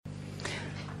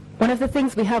One of the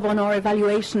things we have on our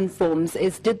evaluation forms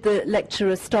is, did the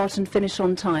lecturer start and finish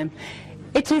on time?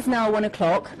 It is now 1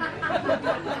 o'clock.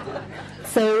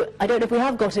 So I don't know if we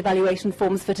have got evaluation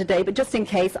forms for today, but just in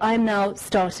case, I am now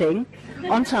starting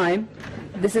on time.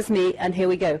 This is me, and here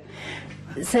we go.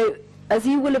 So, as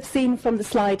you will have seen from the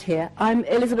slide here, I'm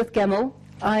Elizabeth Gemmell.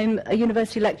 I'm a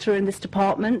university lecturer in this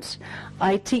department.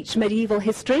 I teach medieval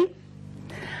history,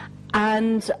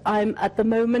 and I'm at the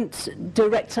moment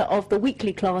director of the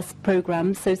weekly class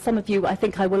programme. So some of you, I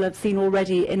think I will have seen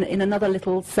already in another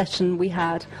little session we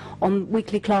had on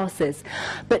weekly classes.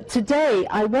 But today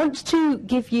I want to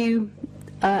give you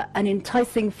an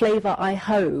enticing flavour, I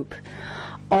hope,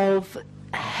 of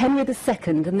Henry II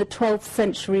and the 12th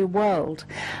century world.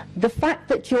 The fact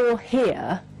that you're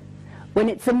here when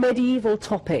it's a medieval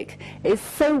topic is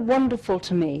so wonderful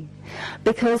to me,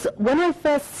 because when I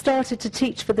first started to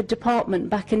teach for the department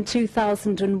back in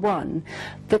 2001,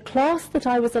 the class that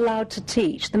I was allowed to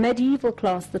teach, the medieval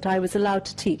class that I was allowed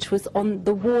to teach, was on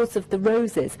the Wars of the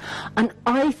Roses. And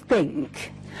I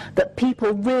think that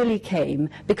people really came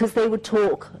because they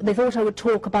thought I would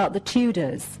talk about the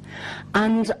Tudors.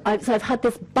 And so I've had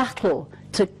this battle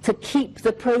to keep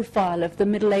the profile of the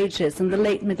Middle Ages and the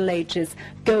late Middle Ages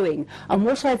going. And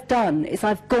what I've done is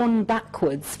I've gone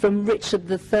backwards from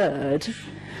Richard III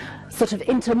sort of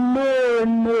into more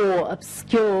and more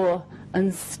obscure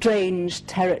and strange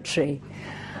territory.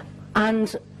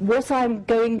 And what I'm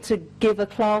going to give a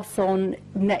class on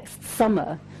next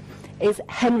summer is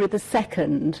Henry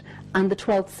II and the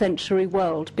 12th century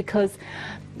world, because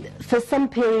for some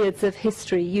periods of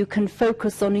history you can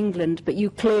focus on England, but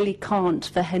you clearly can't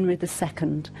for Henry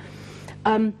II.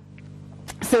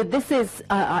 So this is,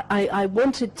 I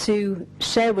wanted to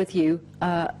share with you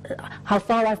how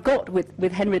far I've got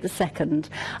with Henry II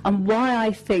and why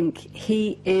I think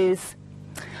he is,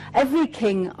 every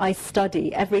king I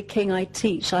study, every king I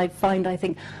teach, I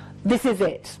think, this is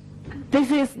it.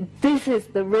 This is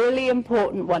the really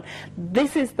important one.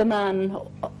 This is the man,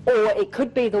 or it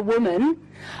could be the woman,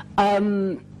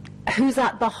 who's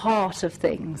at the heart of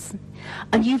things.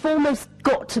 And you've almost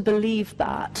got to believe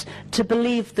that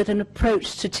an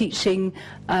approach to teaching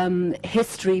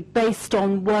history based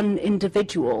on one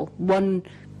individual, one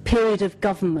period of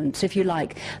government, if you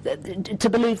like, to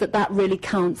believe that really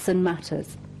counts and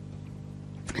matters.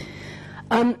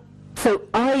 So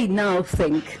I now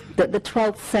think that the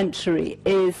 12th century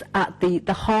is at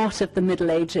the heart of the Middle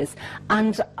Ages,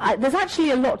 and there's actually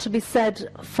a lot to be said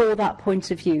for that point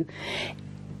of view.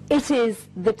 It is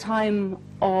the time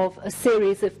of a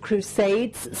series of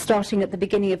crusades starting at the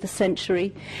beginning of the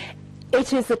century.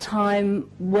 It is a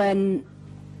time when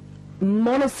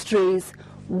monasteries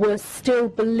were still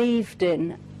believed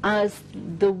in as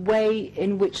the way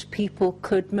in which people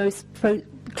could most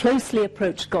closely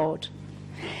approach God.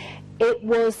 It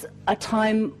was a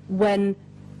time when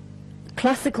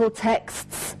classical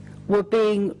texts were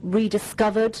being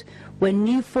rediscovered, when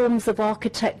new forms of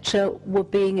architecture were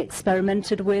being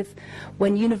experimented with,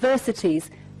 when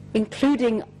universities,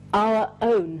 including our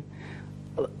own,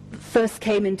 first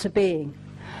came into being.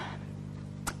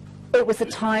 It was a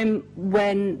time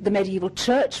when the medieval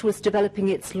church was developing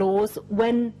its laws,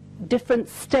 when different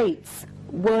states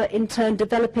were in turn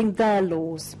developing their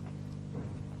laws.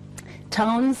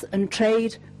 Towns and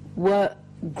trade were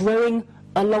growing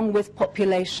along with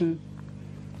population.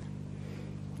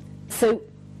 So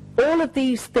all of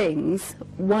these things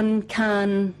one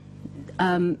can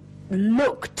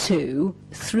look to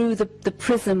through the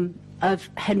prism of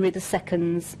Henry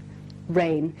II's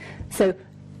reign. So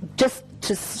just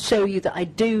to show you that I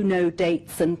do know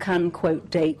dates and can quote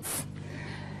dates,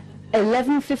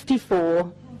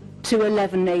 1154 to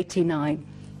 1189.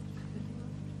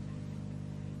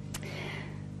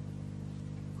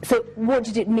 So what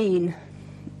did it mean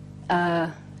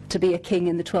to be a king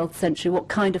in the 12th century? What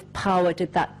kind of power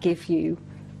did that give you?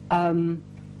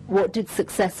 What did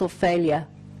success or failure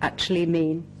actually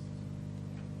mean?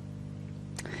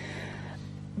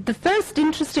 The first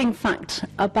interesting fact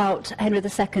about Henry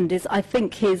II is, I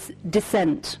think, his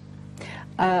descent.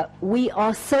 We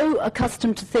are so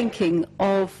accustomed to thinking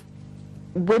of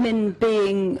women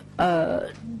being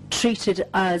treated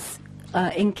as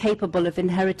incapable of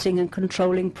inheriting and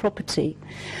controlling property.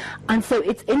 And so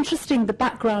it's interesting, the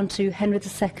background to Henry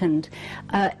II.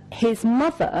 His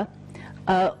mother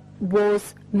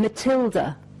was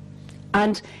Matilda.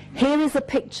 And here is a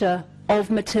picture of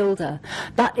Matilda.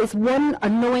 That is one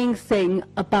annoying thing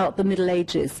about the Middle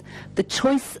Ages. The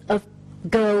choice of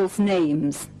girls'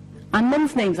 names, and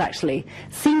men's names actually,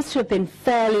 seems to have been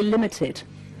fairly limited.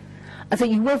 And so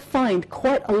you will find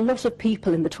quite a lot of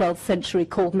people in the 12th century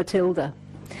called Matilda.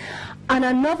 And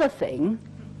another thing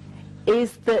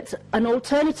is that an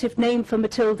alternative name for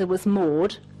Matilda was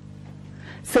Maud.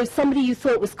 So somebody you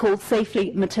thought was called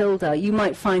safely Matilda, you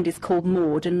might find is called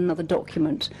Maud in another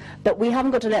document. But we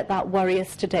haven't got to let that worry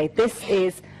us today. This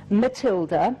is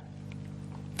Matilda.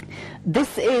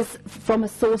 This is from a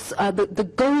source,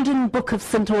 the Golden Book of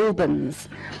St. Albans.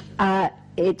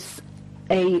 It's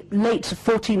a late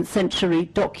 14th century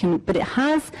document, but it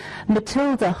has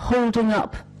Matilda holding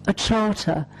up a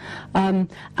charter, and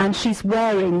she's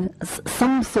wearing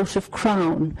some sort of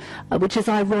crown, which is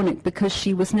ironic because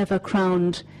she was never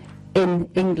crowned in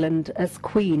England as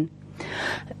queen.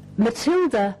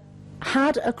 Matilda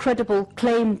had a credible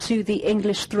claim to the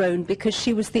English throne because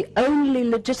she was the only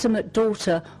legitimate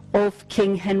daughter of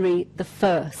King Henry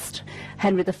I.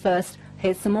 Henry I,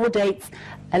 here's some more dates,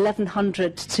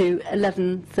 1100 to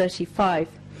 1135.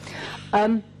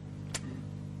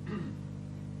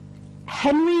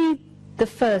 Henry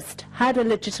I had a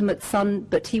legitimate son,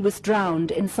 but he was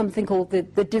drowned in something called the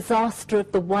disaster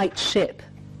of the White Ship.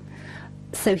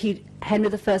 So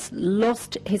Henry I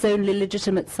lost his only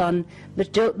legitimate son.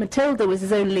 Matilda was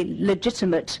his only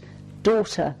legitimate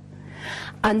daughter.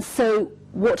 And so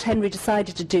what Henry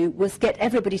decided to do was get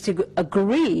everybody to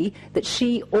agree that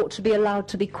she ought to be allowed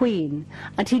to be queen.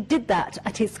 And he did that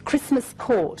at his Christmas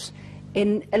court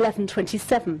in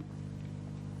 1127.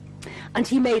 And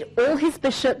he made all his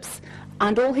bishops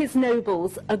and all his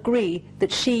nobles agree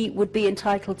that she would be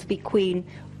entitled to be queen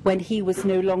when he was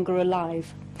no longer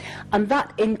alive. And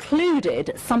that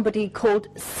included somebody called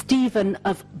Stephen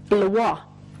of Blois,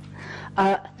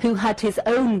 who had his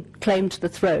own claim to the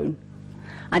throne.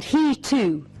 And he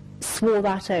too swore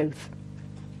that oath.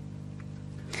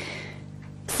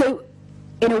 So,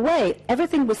 in a way,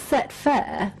 everything was set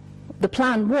fair. The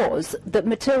plan was that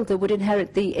Matilda would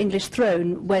inherit the English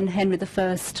throne when Henry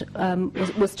I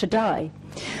was to die.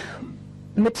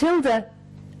 Matilda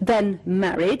then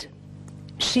married.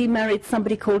 She married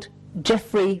somebody called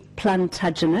Geoffrey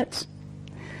Plantagenet.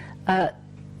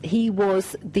 He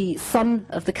was the son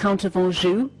of the Count of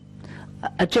Anjou,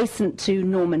 adjacent to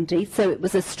Normandy, so it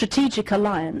was a strategic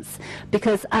alliance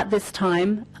because at this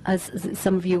time, as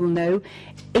some of you will know,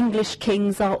 English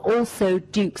kings are also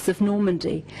dukes of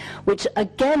Normandy, which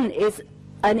again is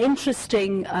an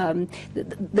interesting,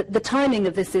 the timing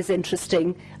of this is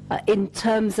interesting in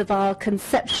terms of our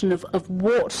conception of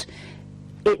what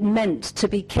it meant to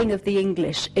be king of the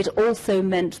English. It also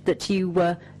meant that you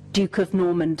were Duke of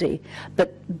Normandy,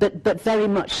 but very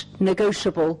much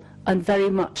negotiable and very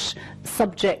much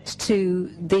subject to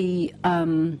the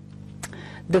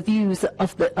views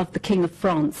of the King of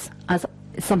France, as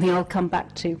something I'll come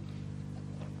back to.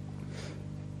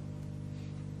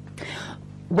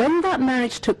 When that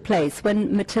marriage took place,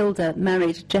 when Matilda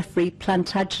married Geoffrey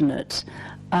Plantagenet,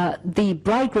 the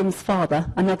bridegroom's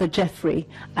father, another Geoffrey,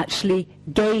 actually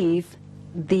gave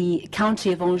the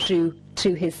county of Anjou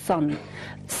to his son,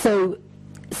 so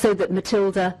that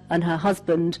Matilda and her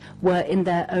husband were in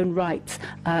their own right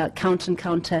Count and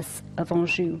Countess of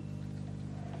Anjou.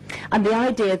 And the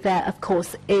idea there, of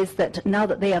course, is that now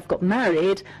that they have got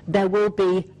married, there will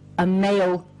be a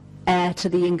male heir to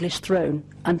the English throne,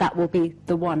 and that will be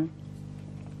the one.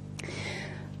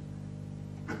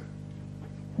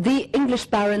 The English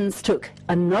barons took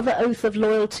another oath of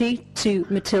loyalty to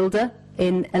Matilda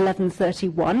in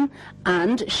 1131,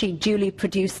 and she duly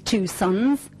produced two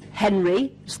sons,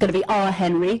 Henry, which is going to be our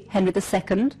Henry, Henry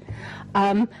II,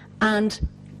 and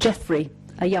Geoffrey,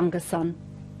 a younger son.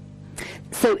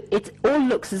 So it all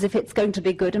looks as if it's going to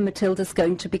be good and Matilda's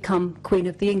going to become Queen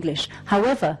of the English.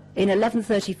 However, in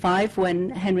 1135, when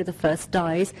Henry I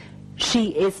dies, she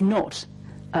is not.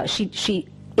 She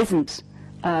isn't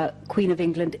Queen of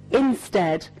England.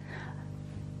 Instead,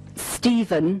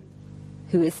 Stephen,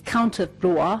 who is Count of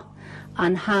Blois,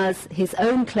 and has his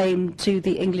own claim to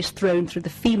the English throne through the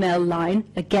female line,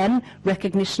 again,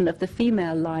 recognition of the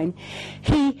female line.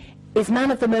 He is man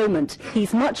of the moment.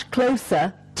 He's much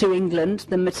closer to England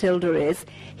than Matilda is.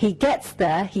 He gets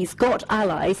there, he's got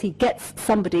allies, he gets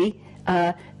somebody,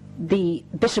 the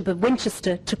Bishop of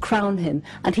Winchester, to crown him,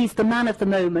 and he's the man of the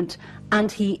moment,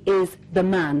 and he is the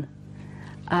man,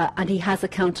 and he has a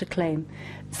counterclaim.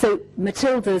 So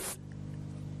Matilda's,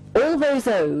 all those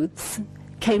oaths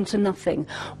came to nothing.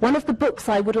 One of the books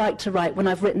I would like to write when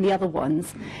I've written the other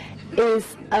ones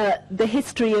is the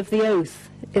history of the oath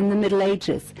in the Middle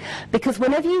Ages, because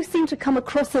whenever you seem to come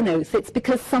across an oath, it's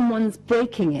because someone's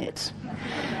breaking it.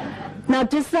 Now,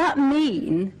 does that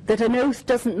mean that an oath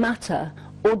doesn't matter,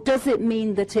 or does it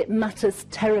mean that it matters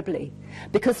terribly?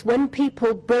 because when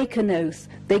people break an oath,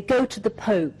 they go to the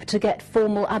Pope to get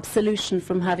formal absolution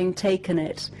from having taken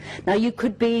it. Now, you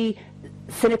could be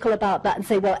cynical about that and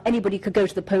say, well, anybody could go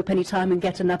to the Pope any time and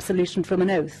get an absolution from an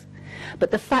oath.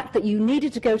 But the fact that you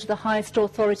needed to go to the highest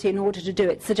authority in order to do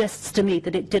it suggests to me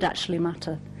that it did actually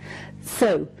matter.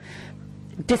 So,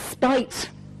 despite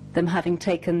them having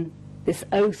taken this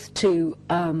oath to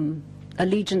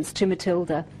allegiance to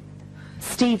Matilda,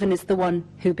 Stephen is the one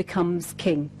who becomes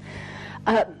king.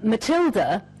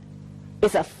 Matilda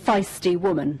is a feisty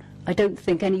woman. I don't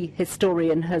think any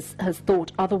historian has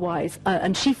thought otherwise.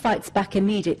 And she fights back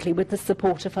immediately with the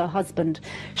support of her husband.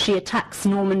 She attacks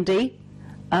Normandy,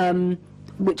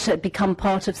 which had become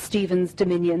part of Stephen's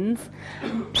dominions.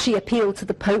 She appealed to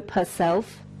the Pope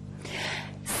herself.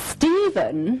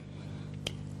 Stephen,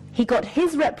 he got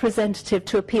his representative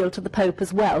to appeal to the Pope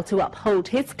as well, to uphold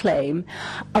his claim.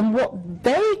 And what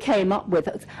they came up with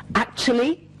was,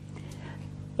 actually,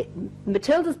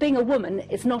 Matilda's being a woman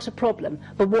is not a problem,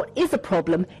 but what is a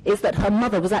problem is that her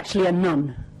mother was actually a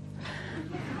nun.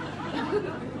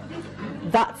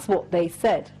 That's what they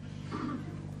said.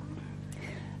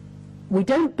 We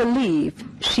don't believe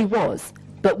she was,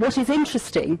 but what is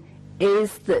interesting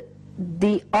is that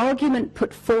the argument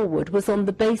put forward was on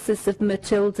the basis of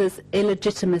Matilda's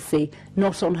illegitimacy,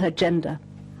 not on her gender.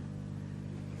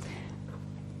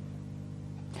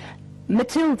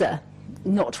 Matilda,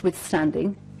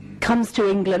 notwithstanding, comes to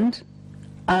England,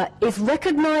 is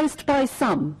recognised by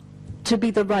some to be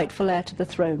the rightful heir to the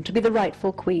throne, to be the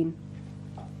rightful queen.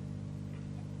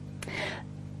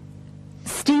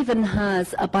 Stephen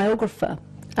has a biographer,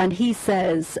 and he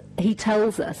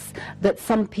tells us that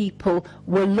some people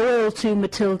were loyal to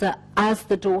Matilda as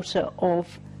the daughter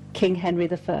of King Henry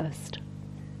I.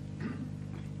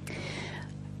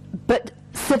 But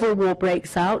civil war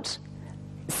breaks out.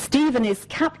 Stephen is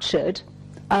captured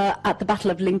at the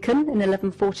Battle of Lincoln in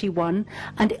 1141,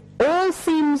 and it all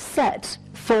seems set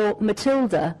for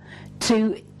Matilda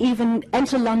to even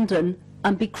enter London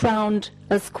and be crowned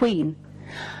as queen.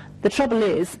 The trouble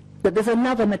is that there's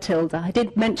another Matilda. I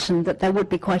did mention that there would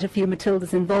be quite a few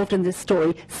Matildas involved in this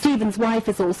story. Stephen's wife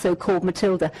is also called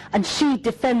Matilda, and she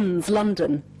defends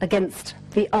London against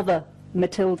the other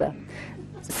Matilda.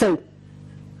 So,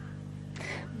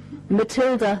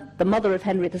 Matilda, the mother of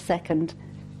Henry II,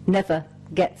 never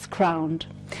gets crowned.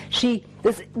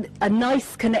 There's a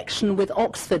nice connection with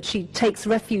Oxford. She takes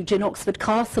refuge in Oxford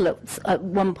Castle at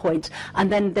one point,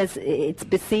 and then it's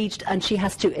besieged, and she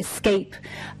has to escape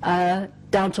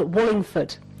down to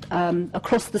Wallingford,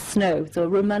 across the snow. It's a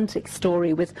romantic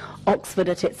story with Oxford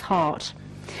at its heart.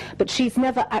 But she's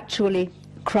never actually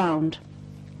crowned,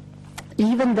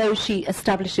 even though she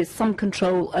establishes some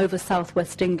control over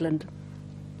southwest England.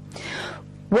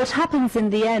 What happens in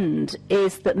the end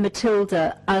is that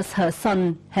Matilda, as her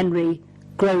son Henry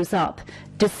grows up,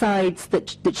 decides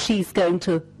that she's going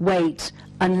to wait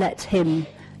and let him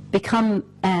become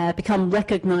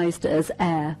recognised as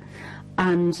heir,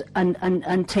 and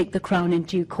take the crown in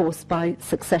due course by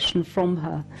succession from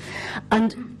her.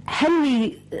 And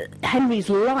Henry's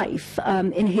life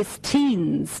in his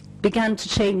teens began to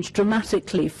change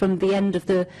dramatically from the end of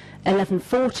the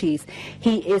 1140s.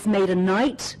 He is made a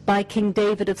knight by King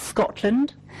David of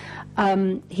Scotland.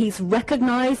 He's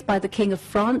recognised by the King of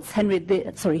France,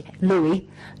 Louis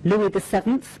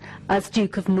VII, as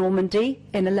Duke of Normandy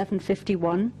in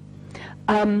 1151.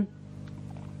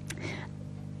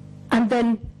 And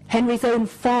then Henry's own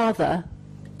father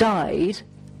died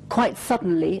quite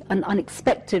suddenly and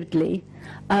unexpectedly.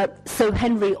 So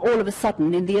Henry, all of a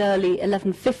sudden, in the early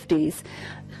 1150s,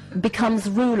 becomes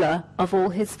ruler of all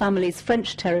his family's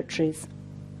French territories.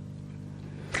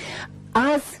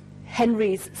 As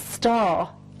Henry's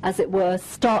star, as it were,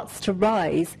 starts to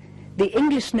rise, the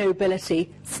English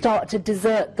nobility start to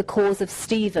desert the cause of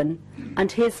Stephen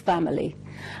and his family,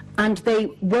 and they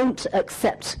won't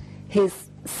accept his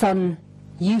son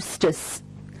Eustace.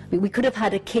 We could have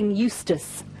had a King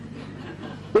Eustace,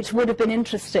 which would have been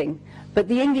interesting, but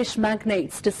the English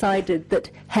magnates decided that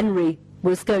Henry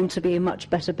was going to be a much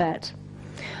better bet.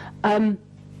 And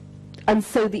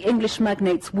so the English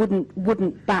magnates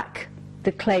wouldn't back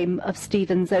the claim of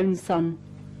Stephen's own son,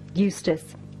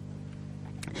 Eustace.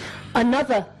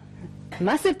 Another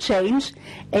massive change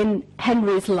in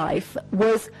Henry's life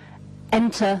was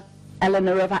enter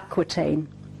Eleanor of Aquitaine.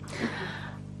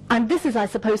 And this is, I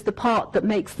suppose, the part that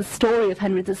makes the story of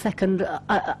Henry II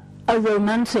a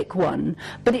romantic one.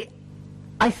 But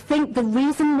I think the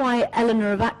reason why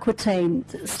Eleanor of Aquitaine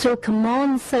still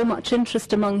commands so much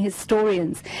interest among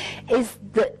historians is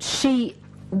that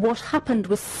what happened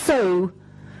was so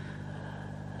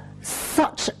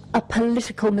such a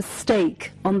political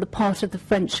mistake on the part of the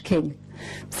French king.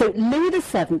 So Louis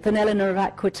VII and Eleanor of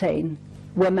Aquitaine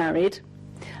were married.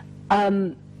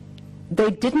 They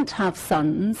didn't have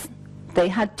sons. They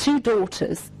had 2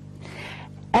 daughters.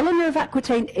 Eleanor of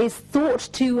Aquitaine is thought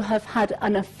to have had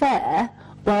an affair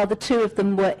while the 2 of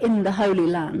them were in the Holy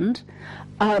Land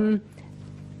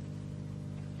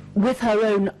with her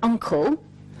own uncle,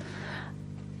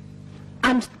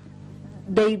 and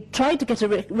they tried to get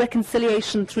a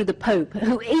reconciliation through the Pope,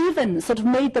 who even sort of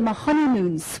made them a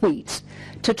honeymoon suite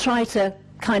to try to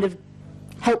kind of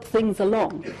help things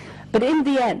along. But in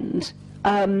the end,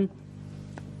 and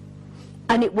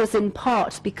it was in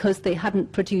part because they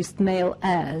hadn't produced male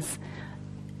heirs,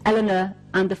 Eleanor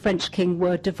and the French king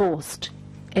were divorced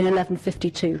in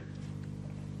 1152.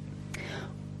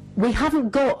 We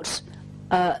haven't got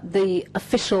the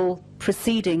official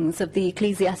proceedings of the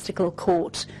ecclesiastical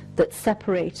court that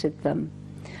separated them,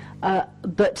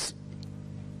 but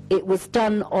it was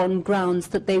done on grounds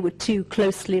that they were too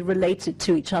closely related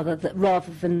to each other,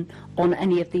 rather than on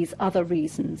any of these other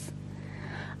reasons.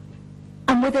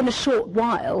 And within a short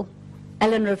while,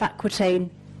 Eleanor of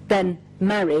Aquitaine then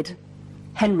married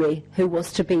Henry, who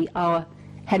was to be our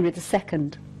Henry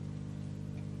II.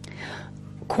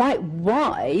 Quite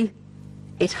why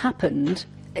it happened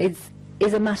is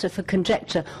a matter for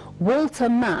conjecture. Walter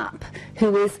Map,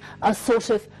 who is a sort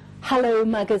of Hello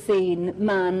magazine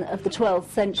man of the 12th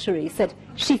century, said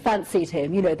she fancied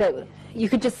him. You know, you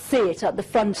could just see it at the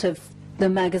front of the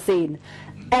magazine.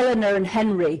 Eleanor and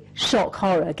Henry, shock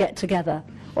horror, get together.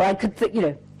 Or I could,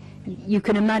 you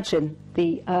can imagine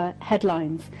the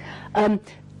headlines.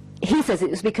 He says it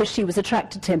was because she was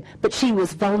attracted to him, but she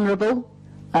was vulnerable.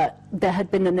 There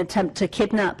had been an attempt to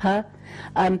kidnap her.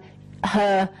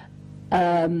 Her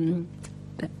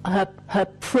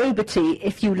probity,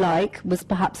 if you like, was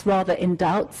perhaps rather in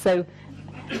doubt. So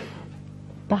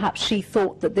perhaps she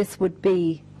thought that this would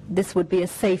be a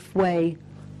safe way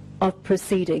of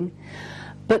proceeding.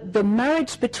 But the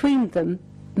marriage between them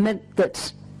meant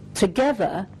that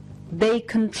together they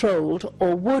controlled,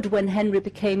 or would when Henry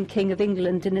became King of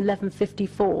England in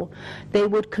 1154, they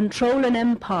would control an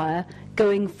empire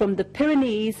going from the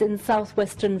Pyrenees in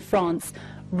southwestern France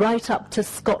right up to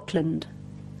Scotland.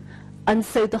 And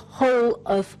so the whole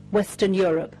of Western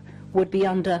Europe would be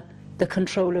under the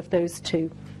control of those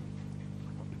 2.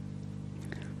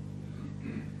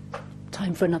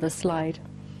 Time for another slide.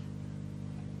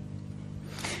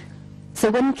 So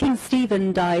when King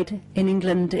Stephen died in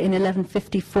England in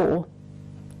 1154,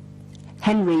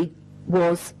 Henry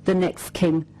was the next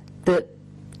king.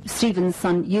 Stephen's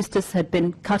son Eustace had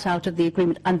been cut out of the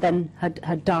agreement and then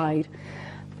had died.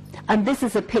 And this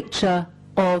is a picture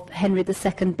of Henry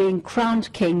II being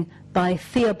crowned king by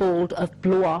Theobald of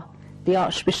Blois, the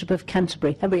Archbishop of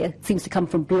Canterbury. Everybody seems to come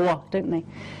from Blois, don't they?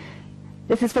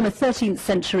 This is from a 13th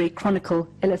century chronicle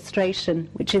illustration,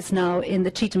 which is now in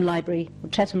the Chetham Library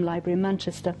in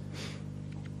Manchester.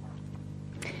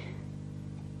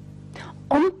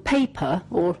 On paper,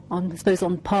 or I suppose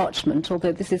on parchment,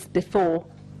 although this is before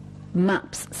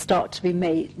maps start to be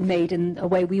made in a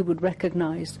way we would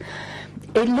recognise,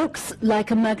 it looks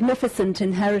like a magnificent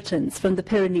inheritance from the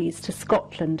Pyrenees to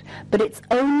Scotland, but it's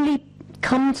only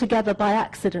come together by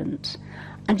accident,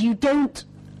 and you don't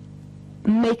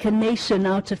make a nation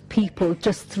out of people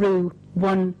just through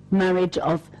one marriage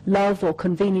of love or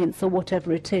convenience or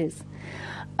whatever it is.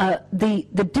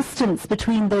 The distance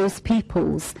between those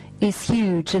peoples is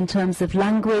huge in terms of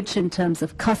language, in terms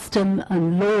of custom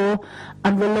and law,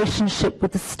 and relationship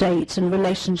with the state and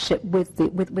relationship with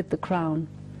the crown.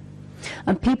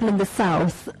 And people in the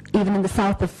south, even in the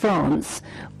south of France,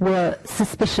 were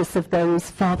suspicious of those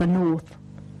farther north.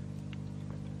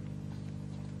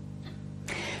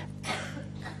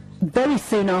 Very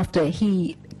soon after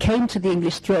he came to the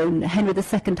English throne, Henry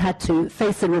II had to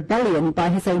face a rebellion by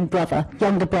his own brother,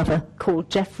 younger brother,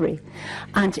 called Geoffrey.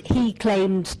 And he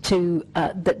claimed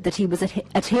that he was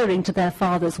adhering to their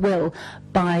father's will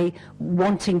by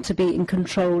wanting to be in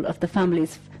control of the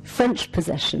family's French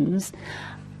possessions.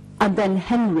 And then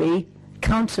Henry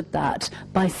countered that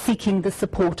by seeking the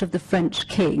support of the French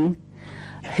king,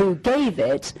 who gave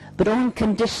it, but on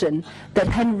condition that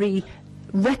Henry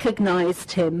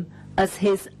recognized him as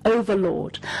his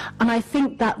overlord. And I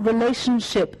think that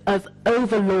relationship of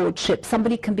overlordship,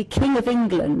 somebody can be King of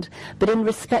England, but in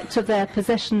respect of their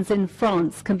possessions in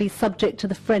France can be subject to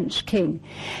the French king.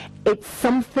 It's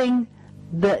something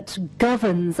that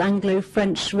governs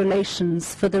Anglo-French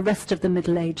relations for the rest of the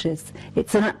Middle Ages.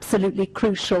 It's an absolutely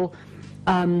crucial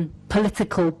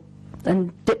political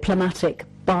and diplomatic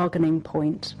bargaining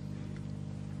point.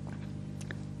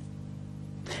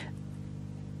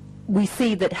 we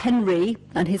see that Henry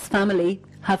and his family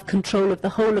have control of the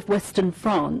whole of Western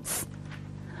France,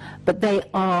 but they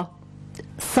are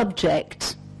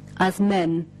subject as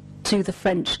men to the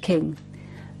French king.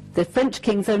 The French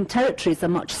king's own territories are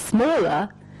much smaller,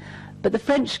 but the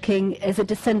French king is a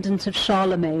descendant of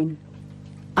Charlemagne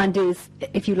and is,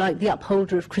 if you like, the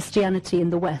upholder of Christianity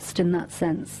in the West in that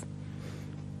sense.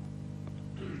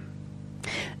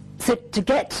 So to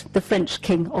get the French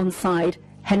king on side,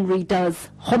 Henry does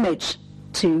homage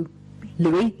to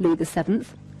Louis VII,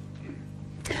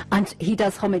 and he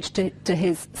does homage to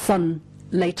his son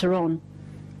later on.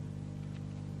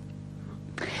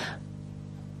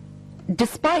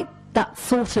 Despite that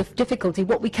sort of difficulty,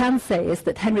 what we can say is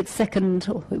that Henry II,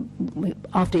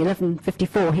 after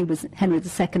 1154 he was Henry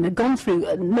II, had gone through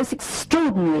a most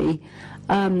extraordinary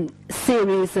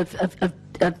series of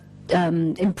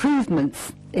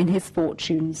improvements in his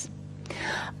fortunes.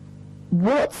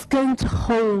 What's going to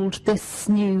hold this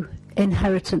new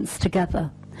inheritance together?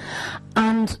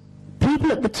 And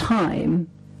people at the time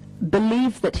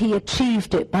believed that he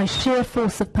achieved it by sheer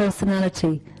force of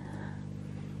personality.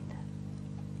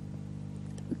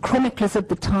 Chroniclers of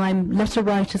the time, letter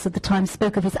writers of the time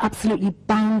spoke of his absolutely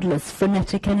boundless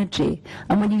frenetic energy.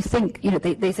 And when you think, you know,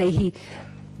 they say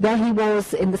there he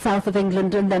was in the south of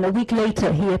England, and then a week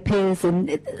later he appears in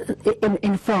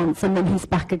France, and then he's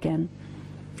back again.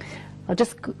 I'll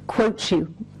just quote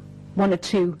you one or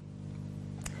two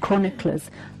chroniclers.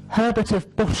 Herbert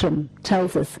of Bosham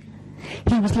tells us,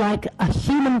 "He was like a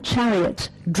human chariot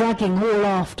dragging all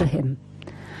after him."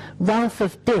 Ralph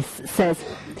of Dis says,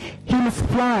 "He must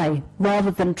fly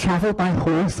rather than travel by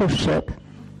horse or ship."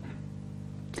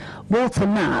 Walter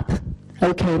Knapp,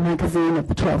 OK magazine of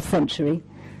the 12th century,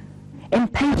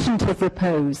 impatient of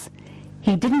repose,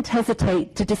 he didn't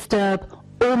hesitate to disturb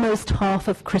almost half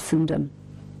of Christendom.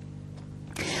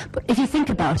 But if you think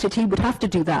about it, he would have to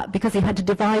do that because he had to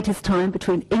divide his time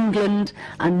between England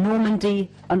and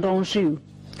Normandy and Anjou.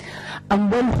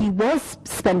 And when he was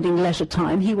spending leisure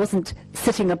time, he wasn't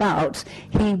sitting about,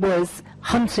 he was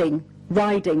hunting,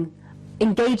 riding,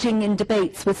 engaging in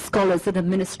debates with scholars and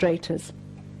administrators.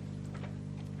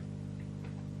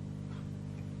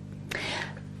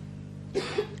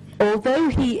 Although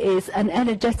he is an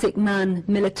energetic man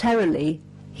militarily,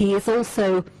 he is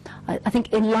also, I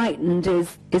think enlightened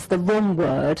is the wrong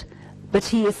word, but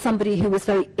he is somebody who was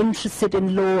very interested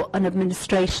in law and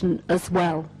administration as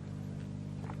well.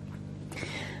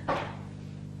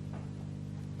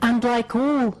 And like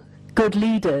all good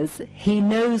leaders, he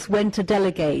knows when to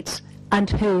delegate and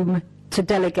whom to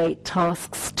delegate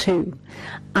tasks to.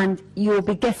 And you'll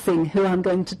be guessing who I'm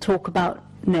going to talk about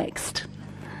next.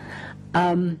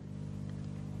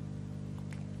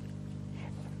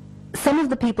 Some of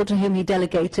the people to whom he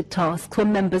delegated tasks were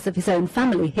members of his own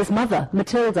family. His mother,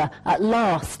 Matilda, at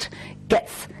last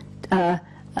gets a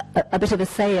bit of a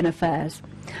say in affairs.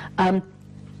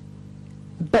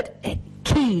 But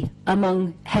key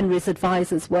among Henry's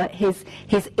advisors were his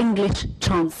English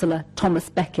Chancellor, Thomas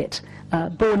Becket,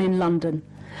 born in London.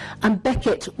 And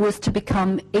Becket was to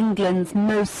become England's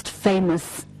most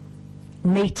famous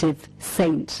native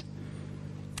saint.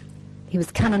 He was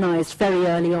canonized very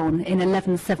early on, in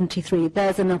 1173.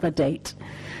 There's another date.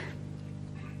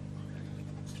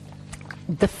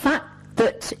 The fact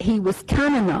that he was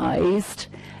canonized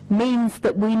means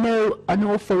that we know an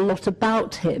awful lot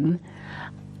about him,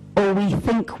 or we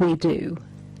think we do.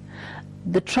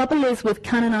 The trouble is with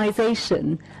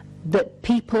canonization that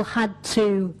people had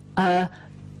to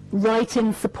write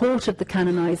in support of the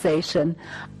canonization,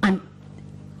 and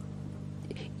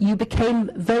you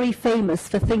became very famous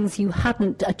for things you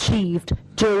hadn't achieved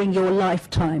during your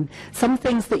lifetime. Some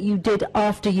things that you did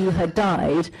after you had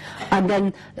died, and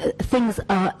then things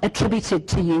are attributed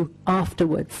to you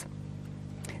afterwards.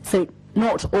 So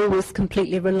not always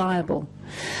completely reliable.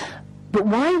 But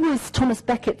why was Thomas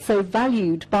Becket so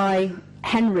valued by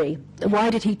Henry?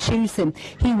 Why did he choose him?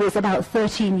 He was about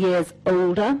 13 years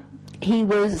older. He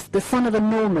was the son of a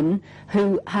Norman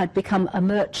who had become a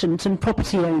merchant and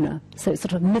property owner, so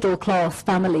sort of middle-class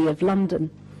family of London.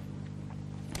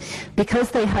 Because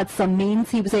they had some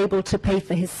means, he was able to pay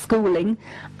for his schooling,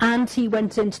 and he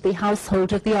went into the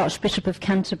household of the Archbishop of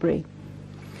Canterbury.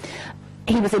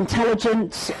 He was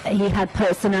intelligent, he had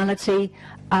personality.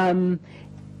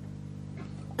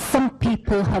 Some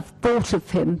people have thought of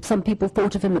him, some people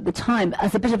thought of him at the time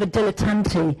as a bit of a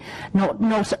dilettante,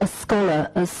 not a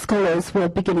scholar, as scholars were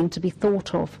beginning to be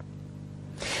thought of.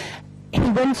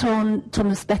 He went on,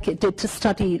 Thomas Becket did, to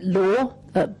study law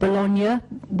at Bologna,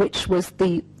 which was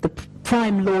the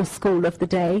prime law school of the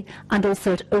day, and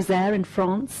also at Auxerre in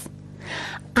France,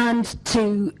 and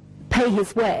to pay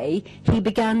his way, he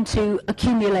began to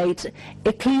accumulate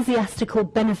ecclesiastical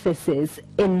benefices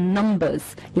in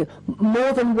numbers,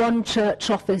 more than one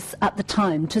church office at the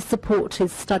time to support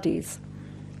his studies.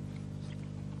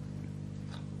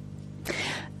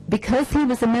 Because he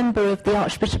was a member of the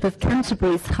Archbishop of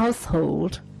Canterbury's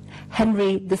household,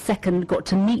 Henry II got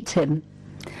to meet him.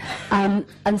 And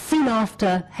soon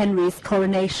after Henry's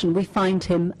coronation, we find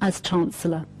him as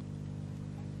Chancellor.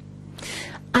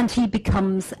 And he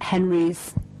becomes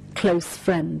Henry's close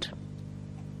friend.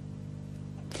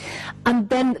 And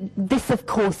then this, of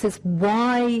course, is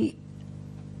why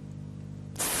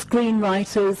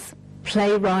screenwriters,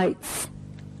 playwrights,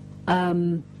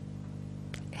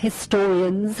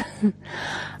 historians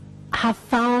have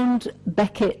found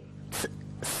Becket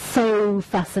so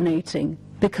fascinating,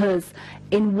 because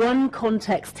in one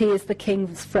context he is the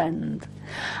king's friend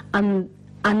and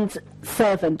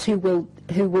servant who will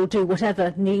do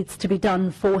whatever needs to be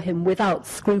done for him without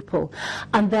scruple.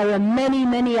 And there are many,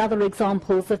 many other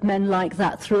examples of men like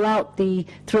that throughout the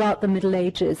Middle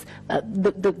Ages.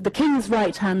 The king's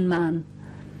right-hand man.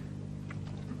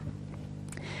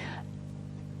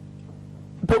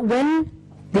 But when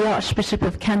the Archbishop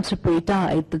of Canterbury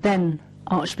died, the then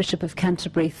Archbishop of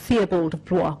Canterbury, Theobald of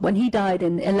Blois, when he died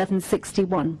in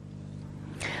 1161,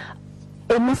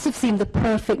 it must have seemed the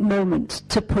perfect moment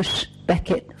to push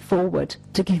Becket forward,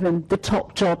 to give him the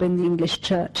top job in the English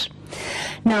church.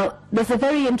 Now, there's a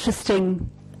very interesting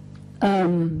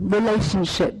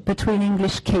relationship between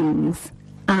English kings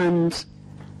and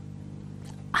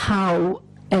how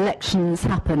elections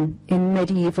happen in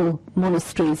medieval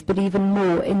monasteries, but even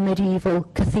more in medieval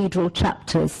cathedral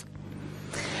chapters.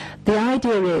 The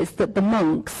idea is that the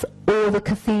monks or the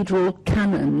cathedral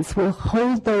canons will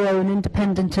hold their own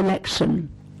independent election,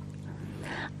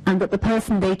 and that the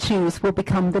person they choose will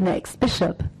become the next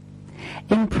bishop.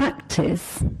 In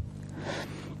practice,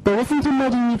 there isn't a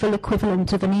medieval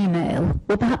equivalent of an email.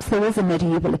 Well, perhaps there is a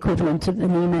medieval equivalent of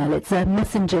an email. It's a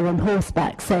messenger on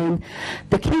horseback saying,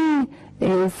 the king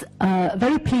is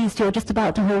very pleased you're just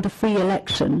about to hold a free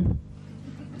election,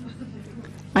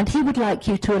 and he would like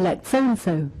you to elect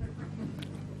so-and-so,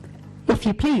 if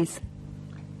you please.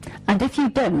 And if you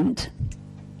don't,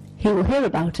 he will hear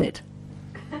about it.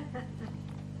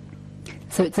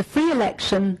 So it's a free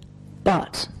election,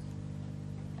 but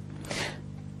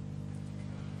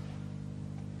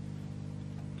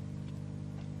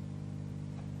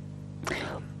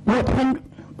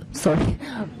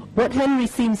what Henry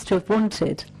seems to have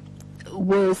wanted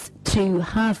was to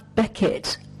have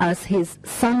Becket as his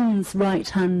son's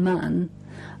right-hand man.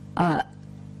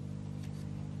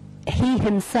 He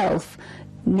himself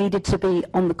needed to be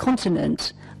on the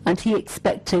continent, and he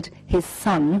expected his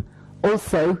son,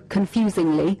 also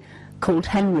confusingly called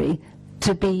Henry,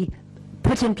 to be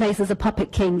put in place as a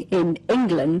puppet king in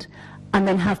England, and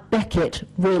then have Becket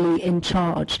really in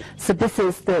charge. So this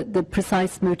is the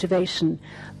precise motivation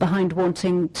behind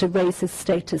wanting to raise his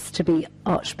status to be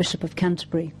Archbishop of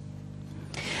Canterbury.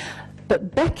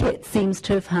 But Becket seems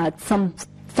to have had some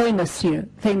famously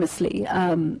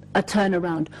a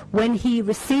turnaround. When he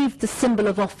received the symbol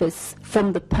of office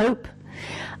from the Pope,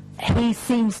 he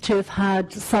seems to have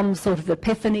had some sort of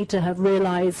epiphany, to have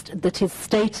realized that his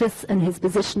status and his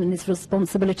position and his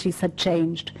responsibilities had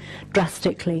changed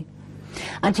drastically.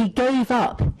 And he gave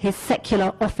up his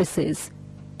secular offices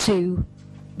to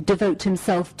devote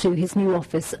himself to his new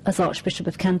office as Archbishop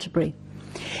of Canterbury.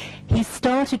 He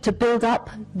started to build up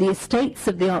the estates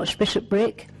of the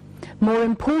archbishopric. More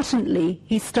importantly,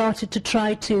 he started to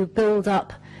try to build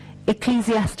up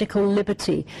ecclesiastical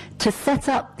liberty, to set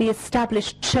up the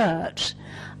established church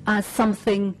as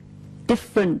something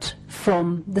different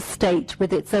from the state,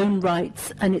 with its own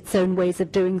rights and its own ways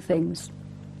of doing things.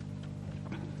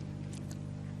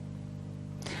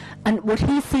 And what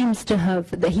he seems to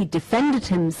have, that he defended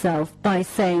himself by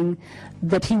saying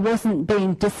that he wasn't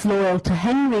being disloyal to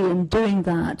Henry in doing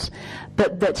that,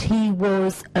 but that he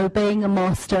was obeying a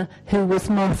master who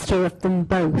was master of them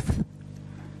both.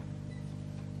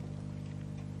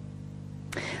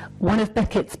 One of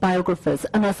Becket's biographers,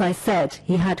 and as I said,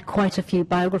 he had quite a few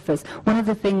biographers, one of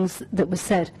the things that was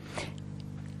said,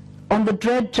 on the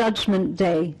dread judgment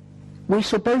day, we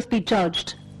shall both be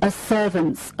judged as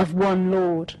servants of one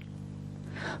Lord.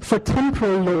 For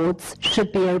temporal lords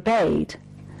should be obeyed,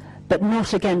 but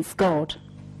not against God.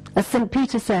 As St.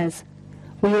 Peter says,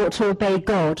 we ought to obey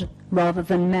God rather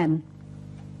than men.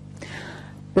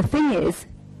 The thing is,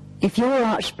 if you're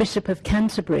Archbishop of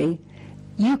Canterbury,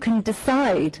 you can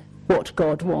decide what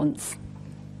God wants,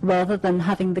 rather than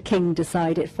having the king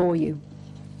decide it for you.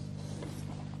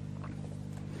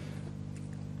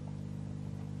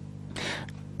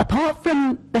 Apart apart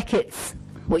from Becket's,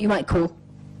 what you might call,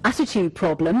 attitude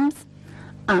problems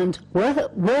and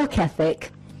work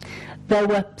ethic, there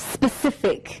were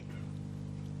specific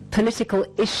political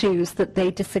issues that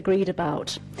they disagreed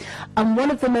about. And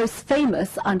one of the most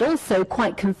famous and also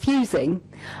quite confusing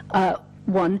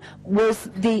one was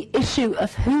the issue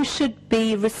of who should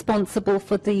be responsible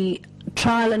for the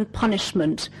trial and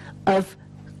punishment of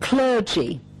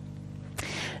clergy.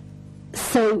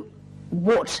 So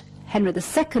what Henry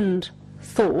II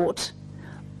thought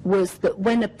was that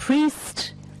when a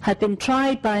priest had been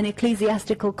tried by an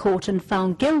ecclesiastical court and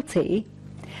found guilty,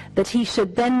 that he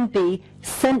should then be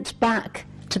sent back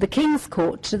to the King's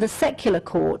Court, to the secular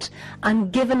court,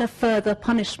 and given a further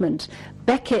punishment.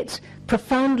 Becket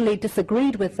profoundly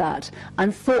disagreed with that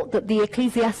and thought that the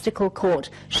ecclesiastical court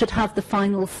should have the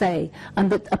final say, and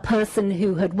that a person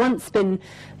who had once been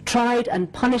tried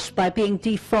and punished by being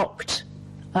defrocked,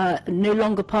 no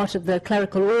longer part of the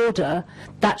clerical order,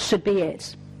 that should be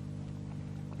it.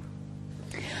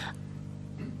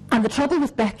 And the trouble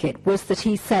with Becket was that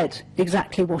he said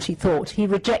exactly what he thought. He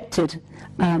rejected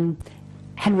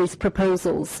Henry's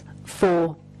proposals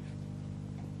for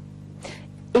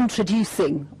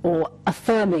introducing or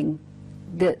affirming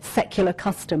the secular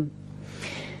custom.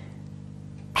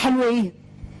 Henry,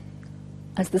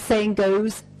 as the saying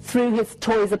goes, threw his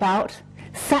toys about,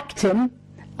 sacked him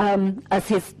as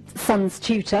his son's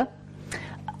tutor,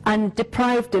 and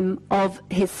deprived him of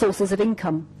his sources of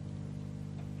income.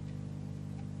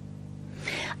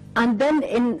 And then,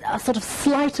 in a sort of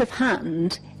sleight of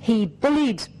hand, he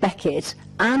bullied Becket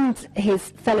and his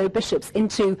fellow bishops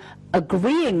into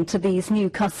agreeing to these new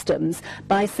customs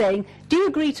by saying, do you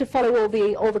agree to follow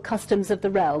all the customs of the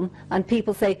realm? And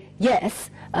people say, yes,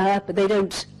 but they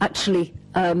don't actually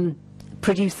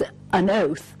produce an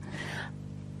oath.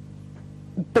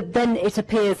 But then it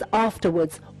appears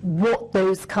afterwards what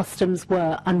those customs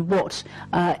were and what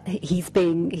he's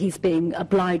being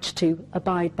obliged to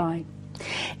abide by.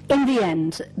 In the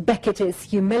end, Becket is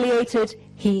humiliated,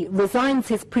 he resigns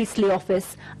his priestly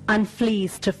office and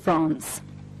flees to France.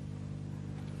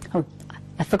 Oh,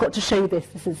 I forgot to show you this.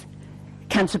 This is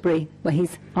Canterbury, where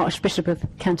he's Archbishop of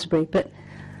Canterbury. But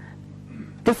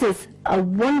this is a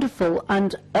wonderful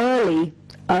and early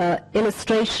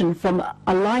illustration from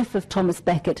a life of Thomas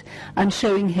Becket, and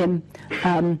showing him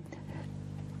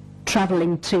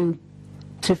travelling to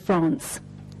France.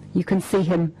 You can see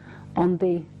him on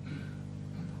the,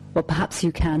 well, perhaps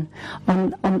you can,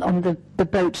 on the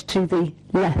boat to the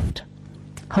left,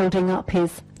 holding up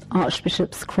his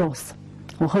Archbishop's cross,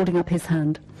 or holding up his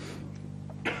hand.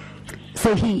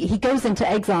 So he goes into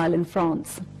exile in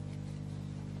France.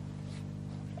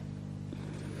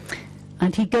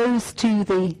 And he goes to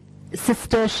the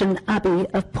Cistercian Abbey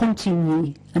of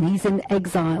Pontigny, and he's in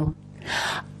exile.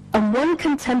 And one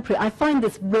contemporary, I find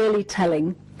this really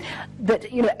telling, that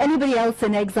anybody else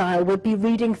in exile would be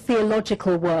reading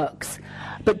theological works,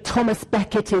 but Thomas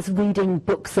Becket is reading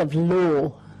books of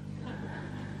law.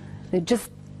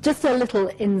 Just a little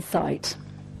insight.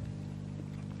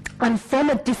 And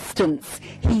from a distance,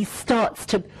 he starts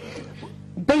to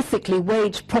basically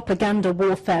wage propaganda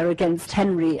warfare against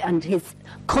Henry and his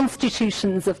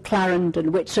Constitutions of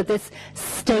Clarendon, which are this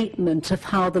statement of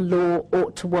how the law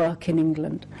ought to work in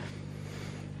England.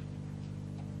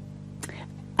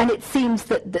 And it seems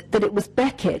that it was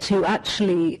Becket who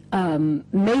actually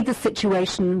made the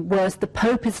situation whereas the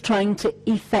Pope is trying to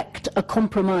effect a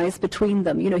compromise between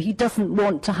them. He doesn't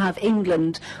want to have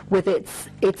England with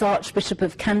its Archbishop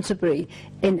of Canterbury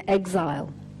in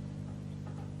exile.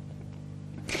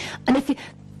 And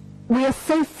we are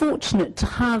so fortunate to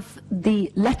have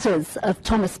the letters of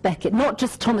Thomas Becket, not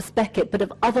just Thomas Becket, but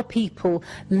of other people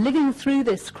living through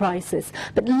this crisis.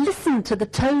 But listen to the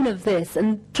tone of this,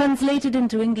 and translated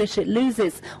into English it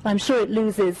loses, well, I'm sure it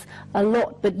loses a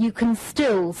lot, but you can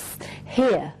still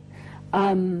hear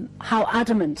how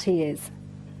adamant he is.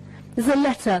 There's a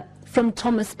letter from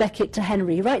Thomas Becket to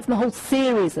Henry. He writes in a whole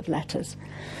series of letters.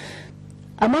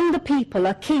 Among the people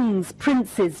are kings,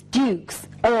 princes, dukes,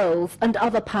 earls, and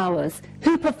other powers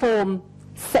who perform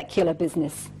secular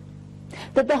business,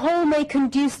 that the whole may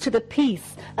conduce to the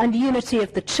peace and unity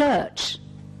of the Church.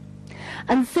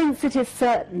 And since it is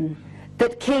certain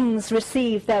that kings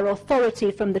receive their authority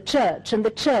from the Church, and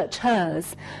the Church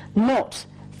hers, not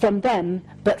from them,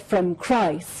 but from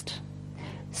Christ.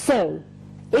 So,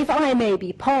 if I may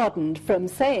be pardoned from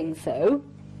saying so,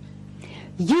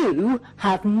 you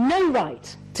have no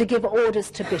right to give orders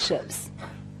to bishops,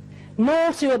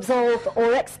 nor to absolve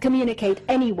or excommunicate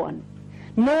anyone,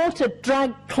 nor to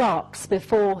drag clerks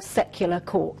before secular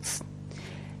courts.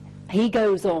 He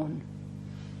goes on.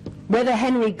 whether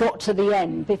Henry got to the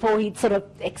end before he'd sort of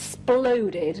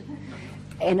exploded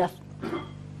in a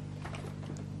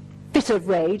fit of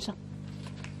rage.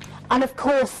 And of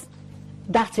course,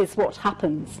 that is what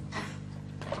happens.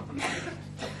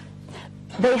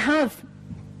 They have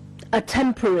a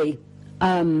temporary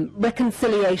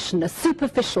reconciliation, a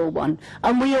superficial one,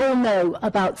 and we all know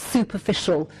about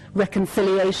superficial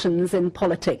reconciliations in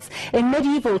politics. In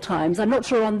medieval times, I'm not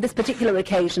sure on this particular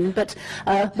occasion, but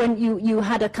when you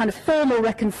had a kind of formal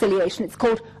reconciliation, it's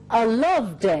called a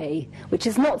love day, which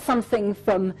is not something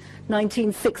from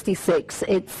 1966.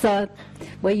 It's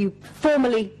where you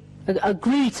formally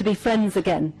agree to be friends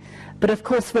again. But of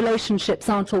course, relationships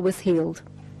aren't always healed.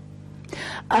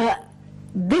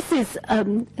 This is...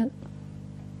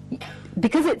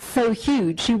 because it's so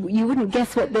huge, you wouldn't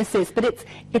guess what this is, but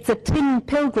it's a tin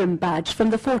pilgrim badge from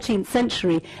the 14th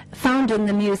century, found in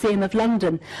the Museum of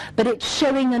London. But it's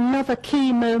showing another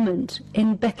key moment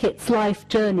in Becket's life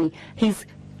journey. He's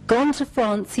gone to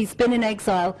France, he's been in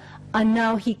exile, and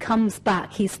now he comes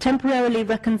back. He's temporarily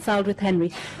reconciled with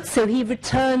Henry, so he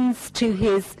returns to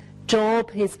his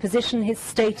job, his position, his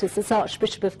status as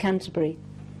Archbishop of Canterbury.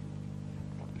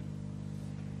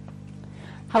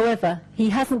 However, he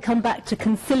hasn't come back to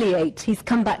conciliate, he's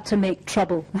come back to make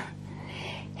trouble.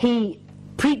 He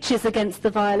preaches against the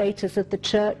violators of the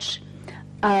church.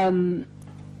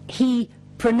 He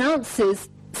pronounces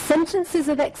sentences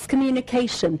of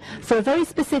excommunication for a very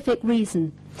specific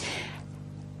reason.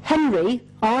 Henry,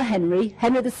 our Henry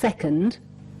II,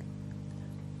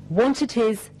 wanted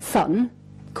his son,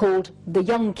 called the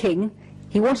young king,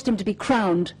 he wanted him to be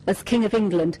crowned as King of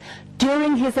England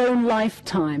during his own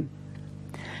lifetime.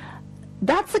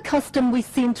 That's a custom we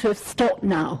seem to have stopped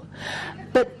now,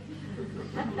 but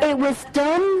it was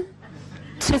done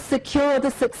to secure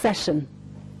the succession.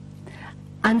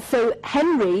 And so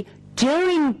Henry,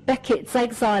 during Becket's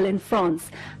exile in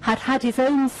France, had had his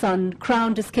own son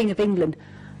crowned as King of England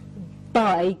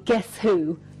by, guess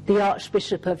who, the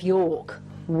Archbishop of York.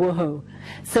 Whoa.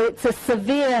 So it's a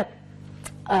severe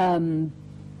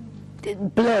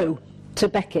blow to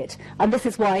Becket, and this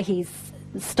is why he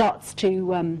starts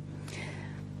to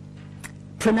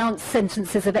pronounce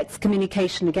sentences of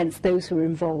excommunication against those who are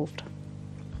involved.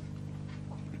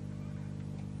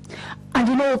 And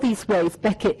in all these ways,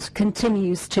 Becket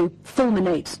continues to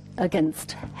fulminate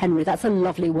against Henry. That's a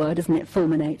lovely word, isn't it?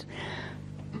 Fulminate.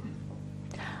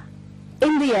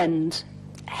 In the end,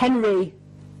 Henry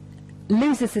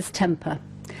loses his temper.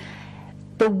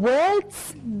 The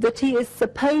words that he is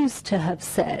supposed to have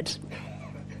said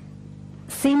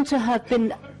seem to have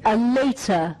been a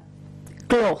later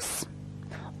gloss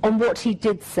on what he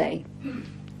did say.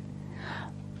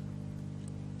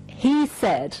 He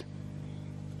said,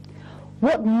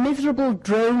 "What miserable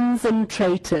drones and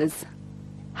traitors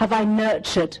have I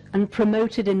nurtured and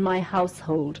promoted in my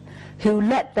household, who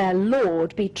let their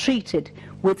lord be treated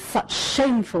with such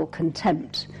shameful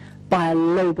contempt by a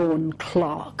low-born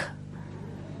clerk."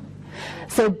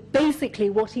 So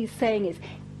basically what he's saying is,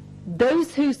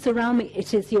 those who surround me,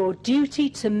 it is your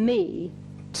duty to me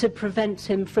to prevent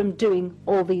him from doing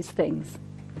all these things.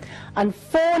 And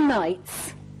 4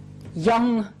 knights,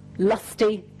 young,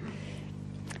 lusty,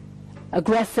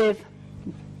 aggressive,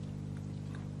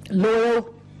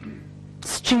 loyal,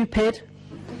 stupid,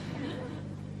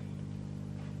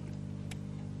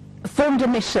 formed a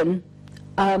mission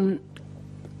and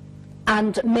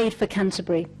made for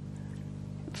Canterbury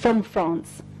from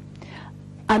France.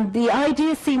 And the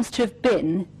idea seems to have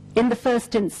been, in the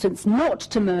first instance, not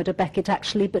to murder Becket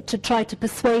actually, but to try to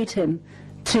persuade him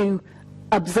to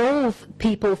absolve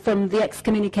people from the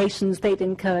excommunications they'd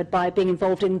incurred by being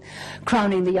involved in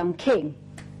crowning the young king.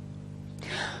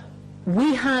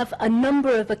 We have a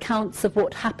number of accounts of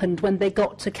what happened when they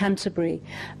got to Canterbury.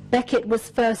 Becket was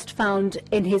first found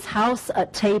in his house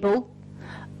at table.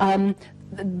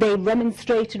 They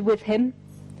remonstrated with him.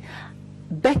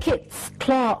 Becket's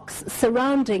clerks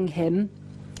surrounding him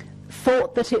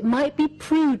thought that it might be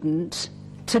prudent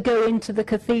to go into the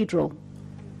cathedral.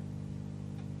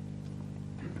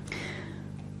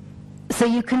 So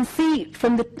you can see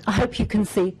from the, I hope you can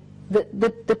see,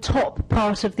 that the top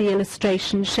part of the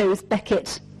illustration shows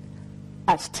Becket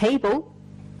at table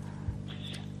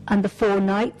and the 4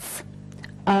 knights.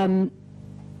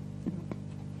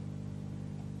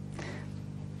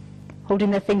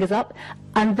 Holding their fingers up,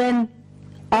 and then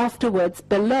afterwards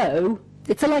below,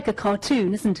 it's like a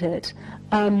cartoon, isn't it?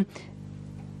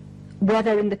 Where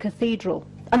they're in the cathedral.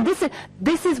 And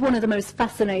this is one of the most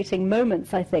fascinating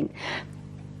moments, I think.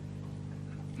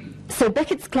 So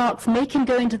Becket's clerks make him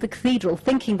go into the cathedral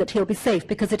thinking that he'll be safe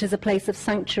because it is a place of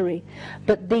sanctuary.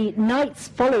 But the knights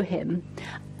follow him,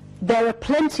 There are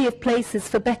plenty of places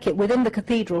for Becket within the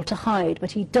cathedral to hide,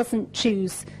 but he doesn't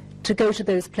choose to go to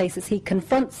those places. He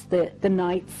confronts the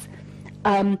knights.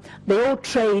 They all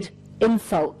trade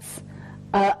insults.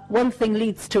 One thing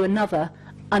leads to another,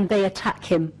 and they attack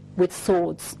him with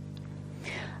swords.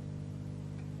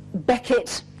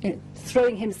 Becket,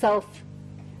 throwing himself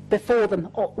before them,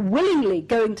 or willingly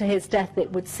going to his death,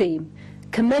 it would seem,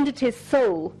 commended his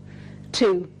soul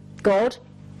to God,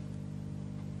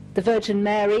 the Virgin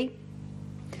Mary,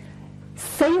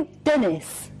 Saint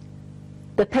Denis,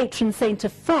 the patron saint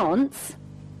of France,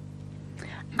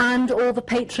 and all the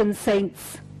patron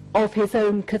saints of his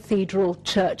own cathedral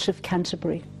church of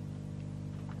Canterbury.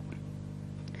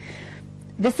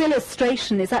 This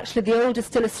illustration is actually the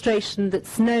oldest illustration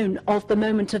that's known of the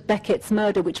moment of Becket's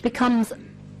murder, which becomes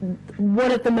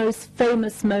one of the most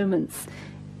famous moments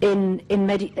in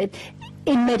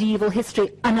medieval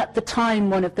history, and at the time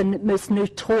one of the most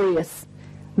notorious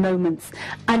moments.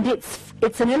 And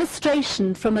it's an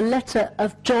illustration from a letter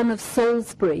of John of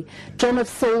Salisbury. John of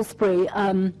Salisbury,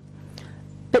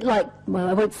 bit like, well,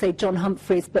 I won't say John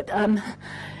Humphreys, but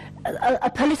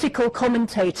a political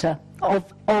commentator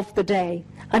of the day,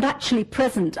 and actually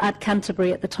present at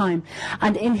Canterbury at the time.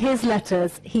 And in his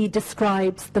letters, he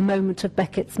describes the moment of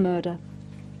Becket's murder.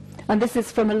 And this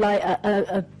is from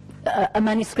a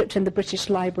manuscript in the British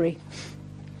Library.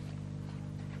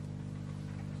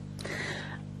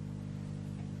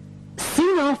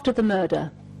 Soon after the murder,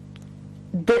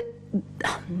 the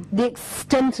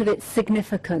extent of its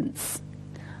significance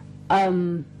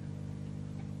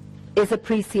is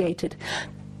appreciated.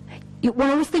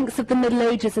 One always thinks of the Middle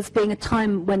Ages as being a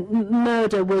time when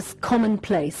murder was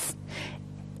commonplace.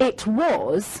 It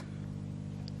was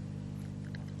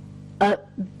a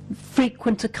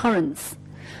frequent occurrence,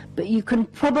 but you can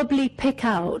probably pick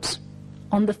out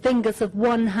on the fingers of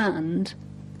one hand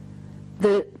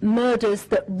the murders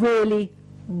that really,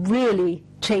 really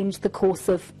changed the course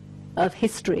of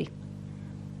history.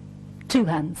 Two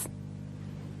hands.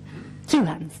 Two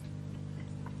hands.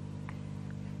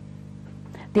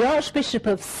 The Archbishop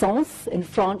of Sens in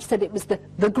France said it was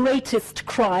the greatest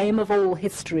crime of all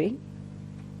history.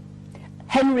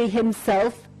 Henry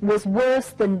himself was worse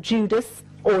than Judas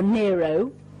or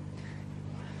Nero.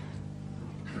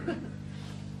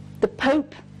 The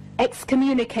Pope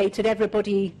excommunicated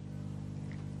everybody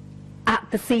at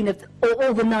the scene of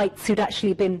all the knights who'd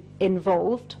actually been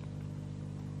involved.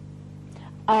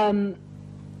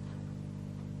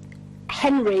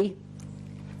 Henry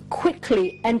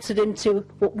quickly entered into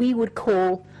what we would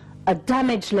call a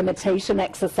damage limitation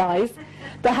exercise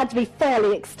that had to be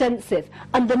fairly extensive.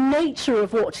 And the nature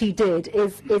of what he did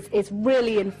is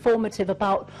really informative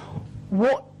about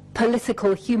what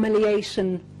political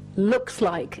humiliation looks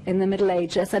like in the Middle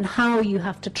Ages and how you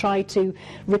have to try to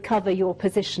recover your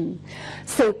position.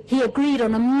 So he agreed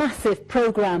on a massive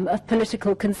program of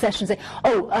political concessions.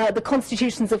 The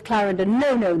constitutions of Clarendon,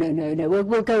 no,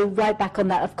 we'll go right back on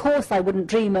that. Of course I wouldn't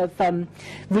dream of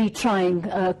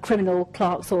retrying criminal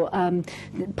clerks or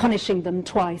punishing them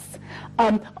twice.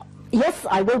 Yes,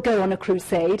 I will go on a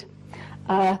crusade,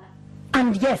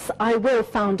 and yes, I will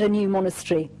found a new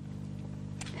monastery.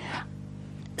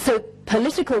 So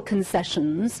political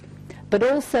concessions, but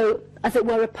also, as it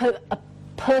were, a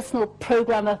personal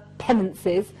program of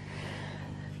penances.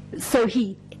 So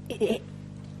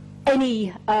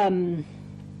any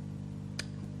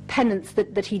penance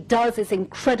that he does is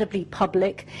incredibly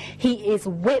public. He is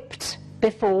whipped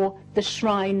before the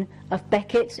shrine of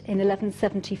Becket in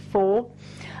 1174.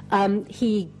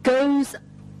 He goes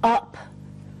up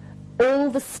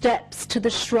all the steps to the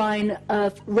shrine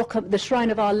of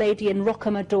Our Lady in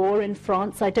Rocamadour in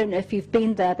France. I don't know if you've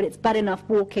been there, but it's bad enough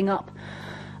walking up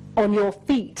on your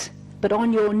feet, but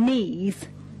on your knees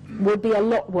would be a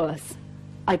lot worse,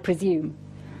 I presume.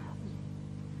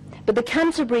 But the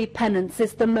Canterbury penance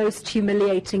is the most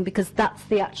humiliating because that's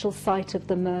the actual site of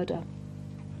the murder.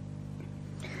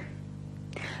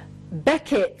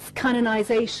 Becket's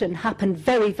canonization happened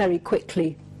very, very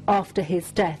quickly after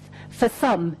his death. For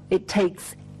some, it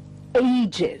takes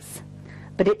ages,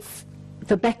 but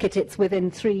for Becket, it's within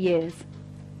 3 years.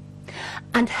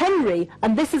 And Henry,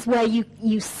 and this is where you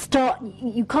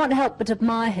can't help but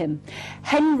admire him.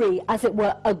 Henry, as it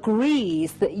were,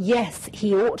 agrees that yes,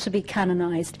 he ought to be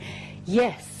canonized.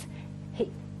 Yes,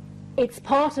 it's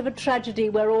part of a tragedy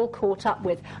we're all caught up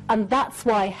with, and that's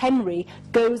why Henry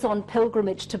goes on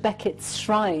pilgrimage to Becket's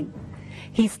shrine.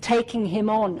 He's taking him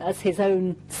on as his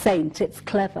own saint. It's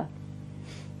clever.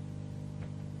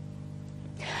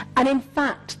 And in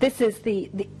fact, this is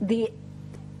the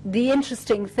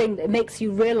interesting thing that makes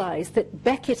you realize that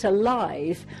Becket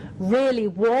alive really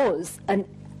was an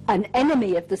an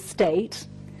enemy of the state.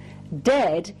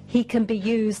 Dead, he can be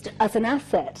used as an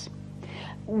asset.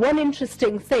 One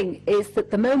interesting thing is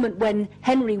that the moment when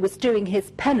Henry was doing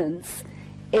his penance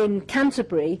in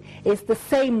Canterbury is the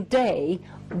same day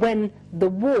when the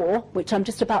war, which I'm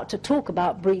just about to talk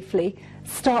about briefly,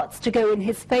 starts to go in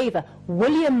his favour.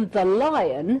 William the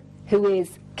Lion, who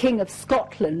is King of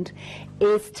Scotland,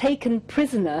 is taken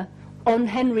prisoner on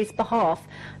Henry's behalf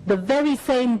the very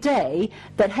same day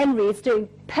that Henry is doing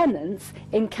penance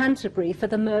in Canterbury for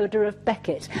the murder of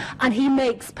Becket, and he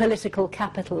makes political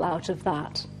capital out of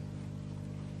that.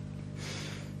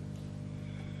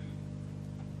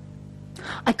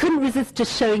 I couldn't resist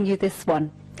just showing you this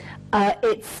one.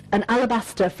 It's an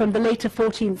alabaster from the later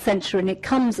 14th century, and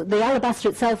the alabaster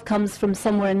itself comes from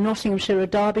somewhere in Nottinghamshire or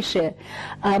Derbyshire,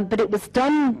 but it was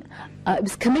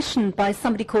commissioned by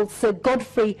somebody called Sir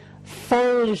Godfrey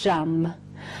Foljam,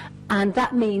 and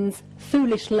that means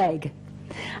foolish leg.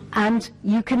 And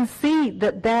you can see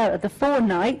that there are the four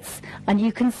knights, and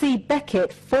you can see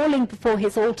Becket falling before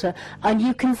his altar, and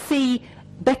you can see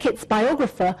Becket's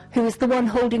biographer, who is the one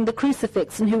holding the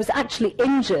crucifix and who was actually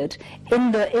injured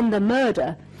in the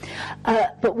murder.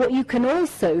 But what you can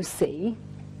also see,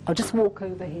 I'll just walk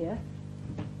over here,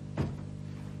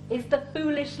 is the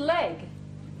foolish leg.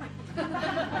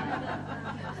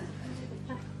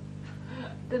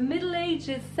 The Middle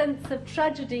Ages sense of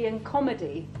tragedy and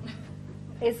comedy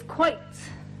is quite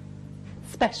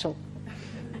special,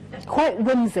 quite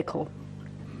whimsical.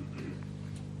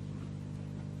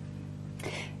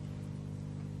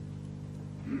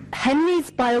 Henry's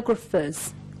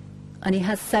biographers, and he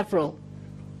has several,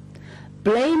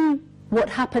 blame what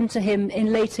happened to him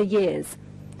in later years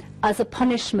as a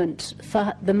punishment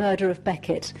for the murder of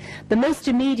Becket. The most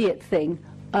immediate thing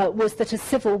was that a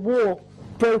civil war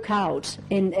broke out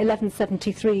in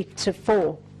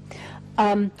 1173-4.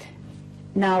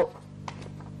 Now,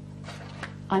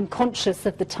 I'm conscious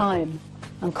of the time.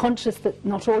 I'm conscious that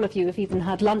not all of you have even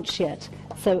had lunch yet,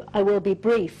 so I will be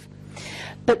brief.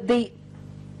 But the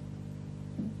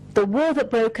war that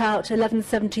broke out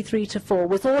 1173-4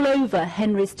 was all over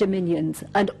Henry's dominions,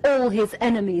 and all his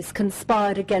enemies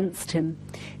conspired against him.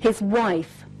 His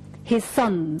wife, his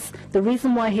sons. The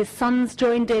reason why his sons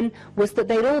joined in was that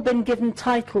they'd all been given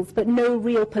titles but no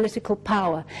real political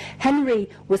power. Henry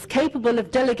was capable of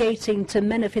delegating to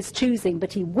men of his choosing,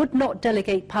 but he would not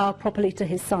delegate power properly to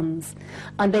his sons.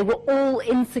 And they were all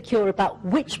insecure about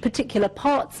which particular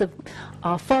parts of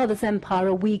our father's empire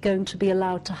are we going to be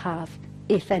allowed to have,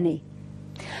 if any.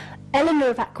 Eleanor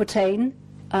of Aquitaine,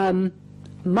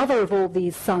 mother of all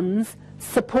these sons,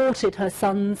 supported her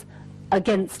sons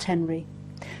against Henry.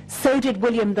 So did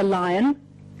William the Lion,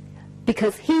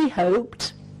 because he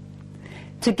hoped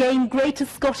to gain greater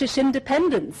Scottish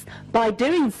independence by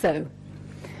doing so.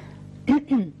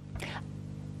 It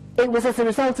was as a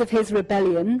result of his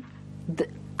rebellion,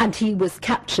 and he was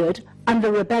captured, and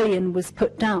the rebellion was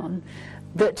put down,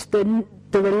 that the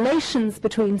relations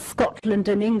between Scotland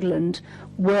and England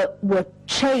were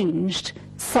changed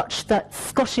such that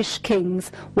Scottish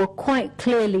kings were quite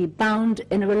clearly bound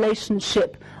in a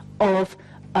relationship of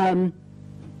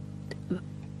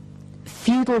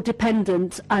feudal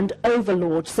dependent and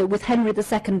overlord, so with Henry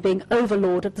II being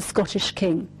overlord of the Scottish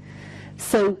king.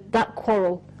 So that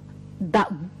quarrel,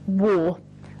 that war,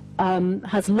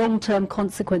 has long-term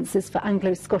consequences for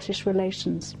Anglo-Scottish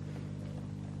relations.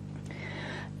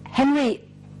 Henry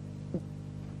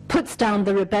puts down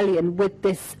the rebellion with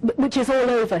this, which is all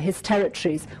over his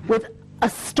territories, with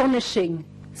astonishing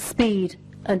speed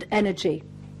and energy.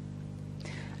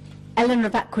 Eleanor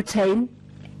of Aquitaine,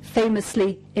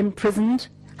 famously imprisoned,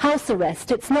 house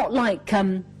arrest. It's not like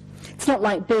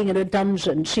being in a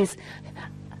dungeon. She's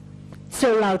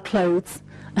still allowed clothes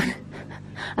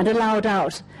and allowed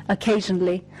out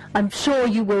occasionally. I'm sure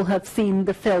you will have seen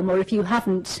the film, or if you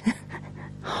haven't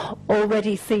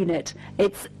already seen it,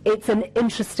 it's an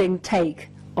interesting take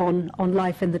on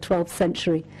life in the 12th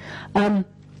century,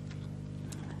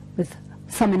 with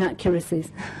some inaccuracies.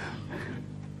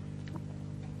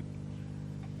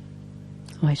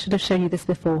 Oh, I should have shown you this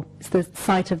before. It's the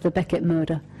site of the Becket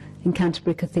murder in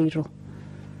Canterbury Cathedral.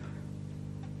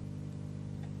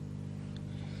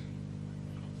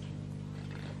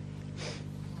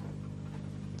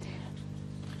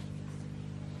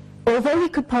 Although we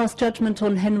could pass judgment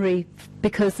on Henry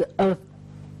because of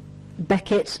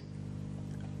Becket,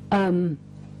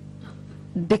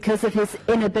 because of his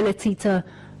inability to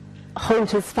hold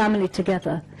his family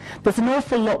together, there's an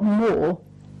awful lot more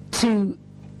to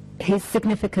his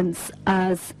significance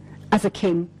as a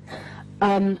king.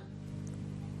 There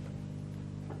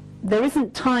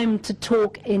isn't time to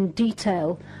talk in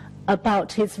detail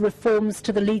about his reforms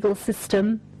to the legal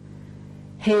system,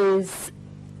 his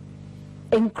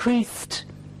increased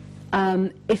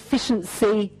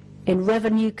efficiency in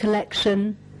revenue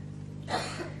collection,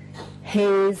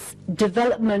 his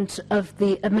development of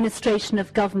the administration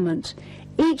of government.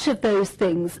 Each of those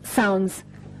things sounds,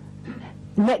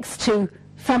 next to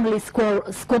family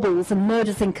squabbles and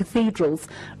murders in cathedrals,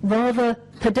 rather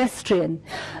pedestrian.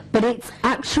 But it's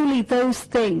actually those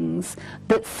things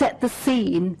that set the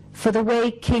scene for the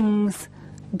way kings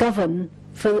govern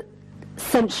for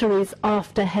centuries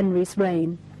after Henry's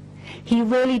reign. He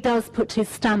really does put his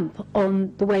stamp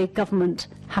on the way government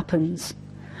happens.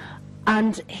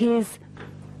 And his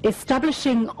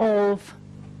establishing of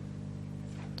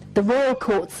the royal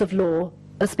courts of law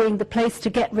as being the place to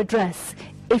get redress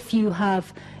if you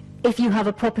have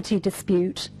a property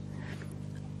dispute,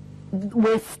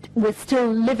 we're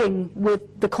still living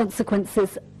with the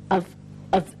consequences of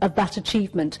that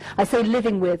achievement. I say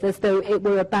living with as though it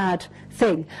were a bad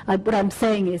thing. What I'm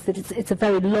saying is that it's a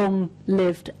very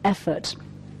long-lived effort.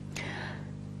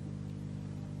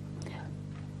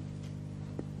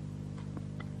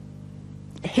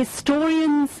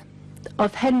 Historians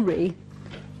of Henry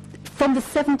from the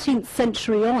 17th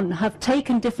century on have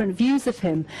taken different views of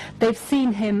him. They've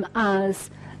seen him as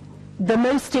the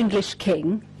most English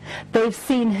king. They've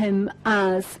seen him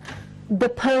as the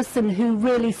person who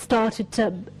really started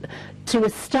to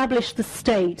establish the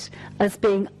state as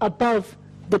being above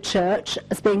the church,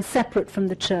 as being separate from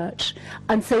the church.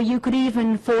 And so you could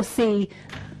even foresee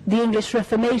the English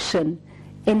Reformation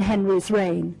in Henry's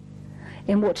reign,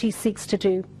 in what he seeks to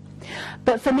do.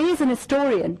 But for me as an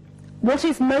historian, what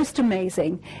is most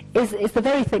amazing is the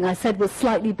very thing I said was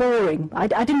slightly boring. I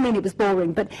didn't mean it was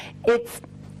boring, but it's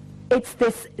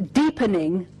this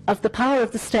deepening of the power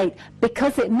of the state,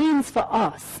 because it means for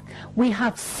us we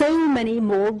have so many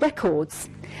more records.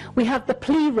 We have the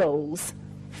plea rolls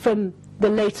from the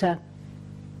later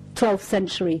 12th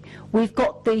century. We've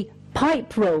got the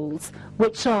pipe rolls,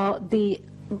 which are the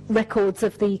records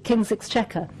of the King's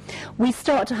Exchequer. We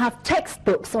start to have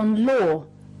textbooks on law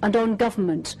and on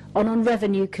government, on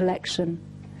revenue collection.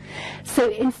 So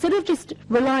instead of just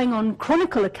relying on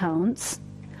chronicle accounts,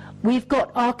 we've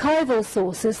got archival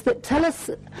sources that tell us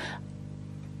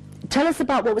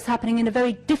about what was happening in a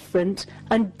very different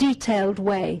and detailed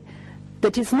way.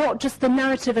 That is not just the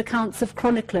narrative accounts of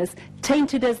chroniclers,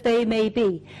 tainted as they may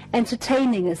be,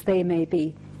 entertaining as they may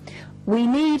be. We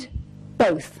need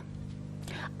both.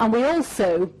 And we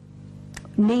also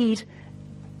need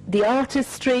the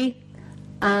artistry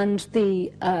and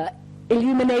the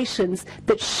illuminations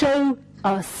that show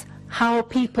us how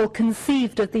people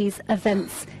conceived of these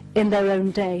events in their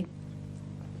own day.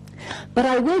 But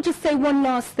I will just say one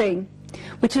last thing,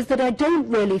 which is that I don't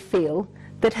really feel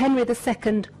that Henry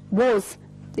II was,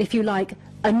 if you like,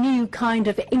 a new kind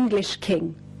of English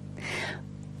king.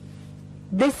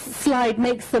 This slide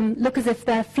makes them look as if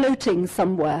they're floating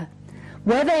somewhere.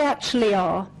 Where they actually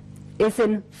are is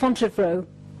in Fontevraud,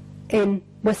 in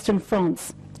western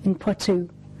France, in Poitou.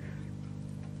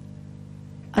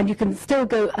 And you can still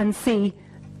go and see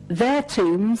their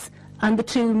tombs and the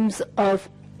tombs of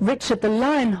Richard the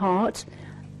Lionheart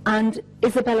and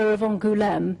Isabella of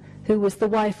Angoulême, who was the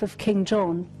wife of King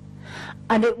John.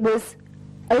 And it was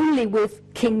only with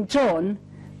King John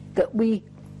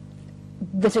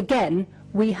that again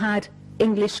we had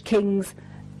English kings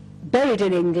buried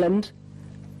in England,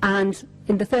 and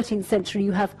in the 13th century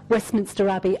you have Westminster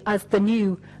Abbey as the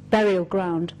new burial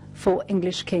ground for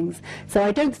English kings. So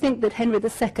I don't think that Henry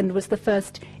II was the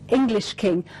first English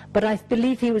king, but I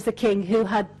believe he was a king who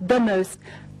had the most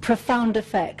profound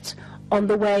effect on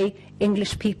the way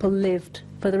English people lived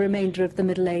for the remainder of the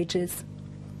Middle Ages.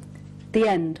 The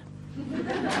end.